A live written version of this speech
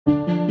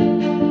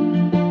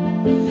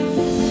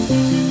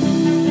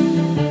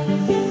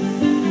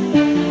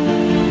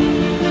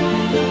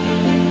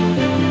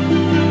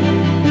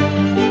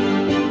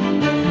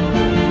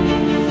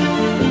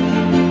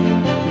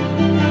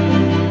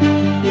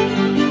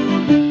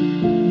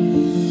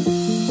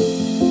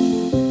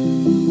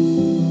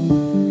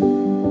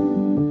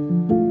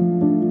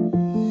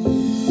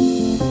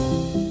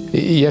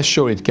Yes,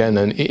 sure it can.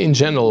 And in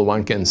general,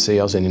 one can say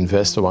as an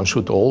investor, one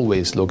should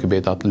always look a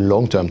bit at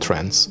long-term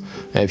trends.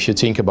 If you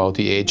think about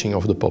the aging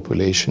of the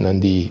population and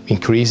the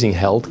increasing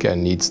healthcare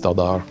needs that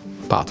are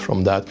apart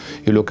from that,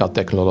 you look at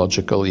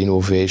technological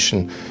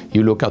innovation,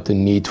 you look at the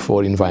need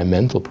for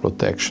environmental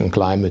protection,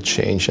 climate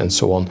change, and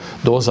so on.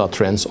 Those are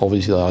trends,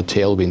 obviously, that are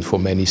tailwind for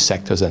many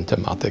sectors and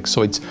thematics.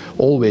 So it's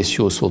always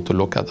useful to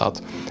look at that.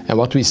 And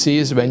what we see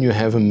is when you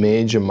have a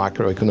major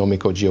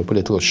macroeconomic or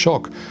geopolitical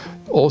shock,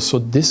 also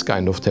this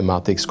kind of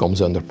thematics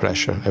comes under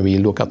pressure. And we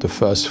look at the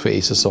first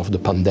phases of the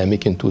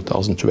pandemic in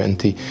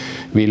 2020,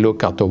 we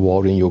look at the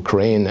war in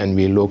Ukraine, and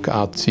we look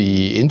at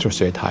the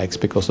interest rate hikes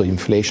because of the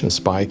inflation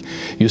spike.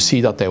 You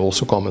see that they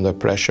also come under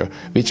pressure,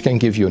 which can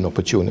give you an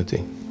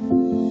opportunity.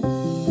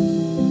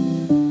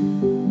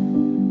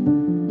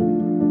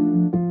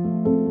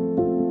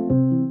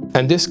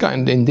 And this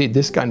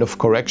kind of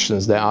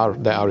corrections, they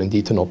are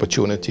indeed an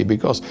opportunity,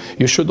 because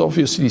you should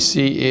obviously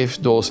see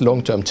if those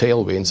long-term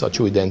tailwinds that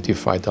you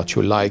identified that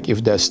you like,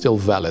 if they're still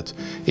valid,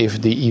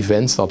 if the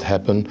events that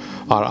happen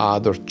are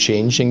either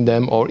changing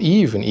them or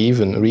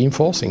even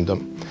reinforcing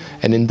them.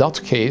 And in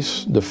that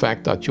case, the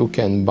fact that you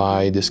can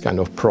buy this kind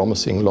of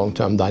promising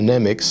long-term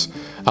dynamics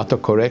at a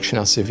correction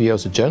as severe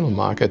as the general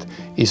market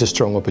is a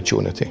strong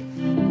opportunity.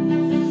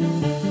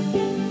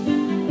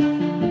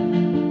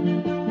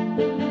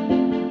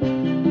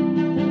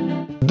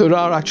 There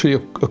are actually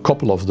a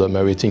couple of them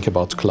where we think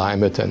about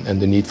climate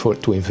and the need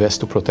to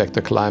invest to protect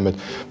the climate.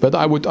 But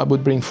I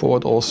would bring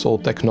forward also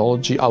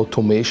technology,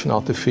 automation,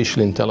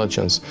 artificial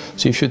intelligence.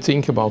 So if you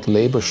think about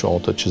labor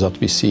shortages that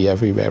we see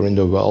everywhere in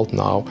the world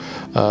now,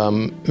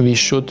 we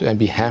should and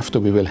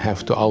we will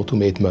have to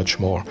automate much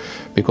more,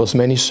 because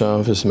many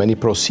services, many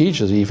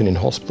procedures, even in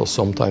hospitals,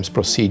 sometimes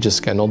procedures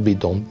cannot be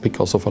done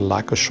because of a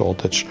lack of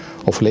shortage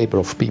of labor,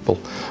 of people.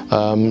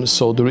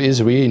 So there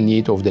is really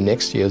need over the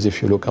next years,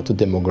 if you look at the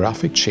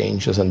demographic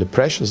changes and the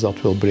pressures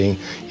that will bring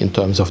in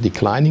terms of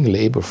declining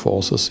labor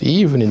forces,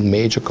 even in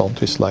major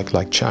countries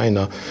like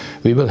China,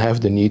 we will have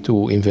the need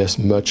to invest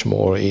much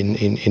more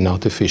in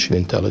artificial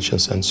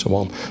intelligence and so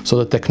on. So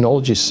the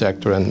technology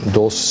sector and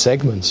those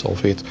segments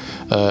of it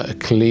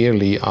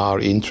clearly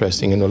are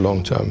interesting in a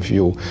long-term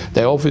view.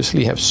 They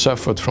obviously have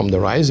suffered from the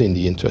rise in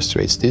the interest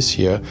rates this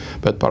year,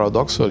 but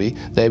paradoxically,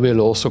 they will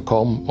also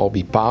come or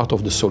be part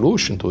of the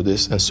solution to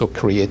this, and so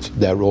create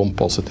their own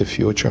positive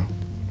future.